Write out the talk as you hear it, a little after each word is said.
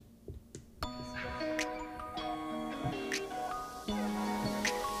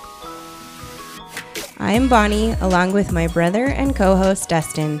I'm Bonnie, along with my brother and co-host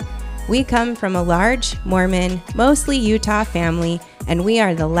Dustin. We come from a large, Mormon, mostly Utah family, and we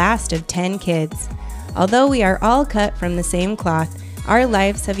are the last of 10 kids. Although we are all cut from the same cloth, our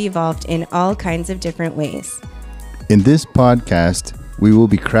lives have evolved in all kinds of different ways. In this podcast, we will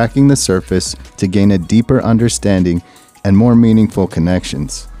be cracking the surface to gain a deeper understanding and more meaningful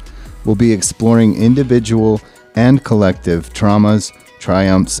connections. We'll be exploring individual and collective traumas,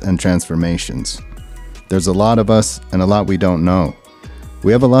 triumphs, and transformations. There's a lot of us and a lot we don't know.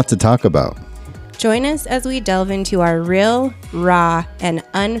 We have a lot to talk about. Join us as we delve into our real, raw, and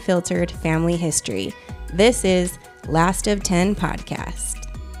unfiltered family history. This is Last of 10 Podcast.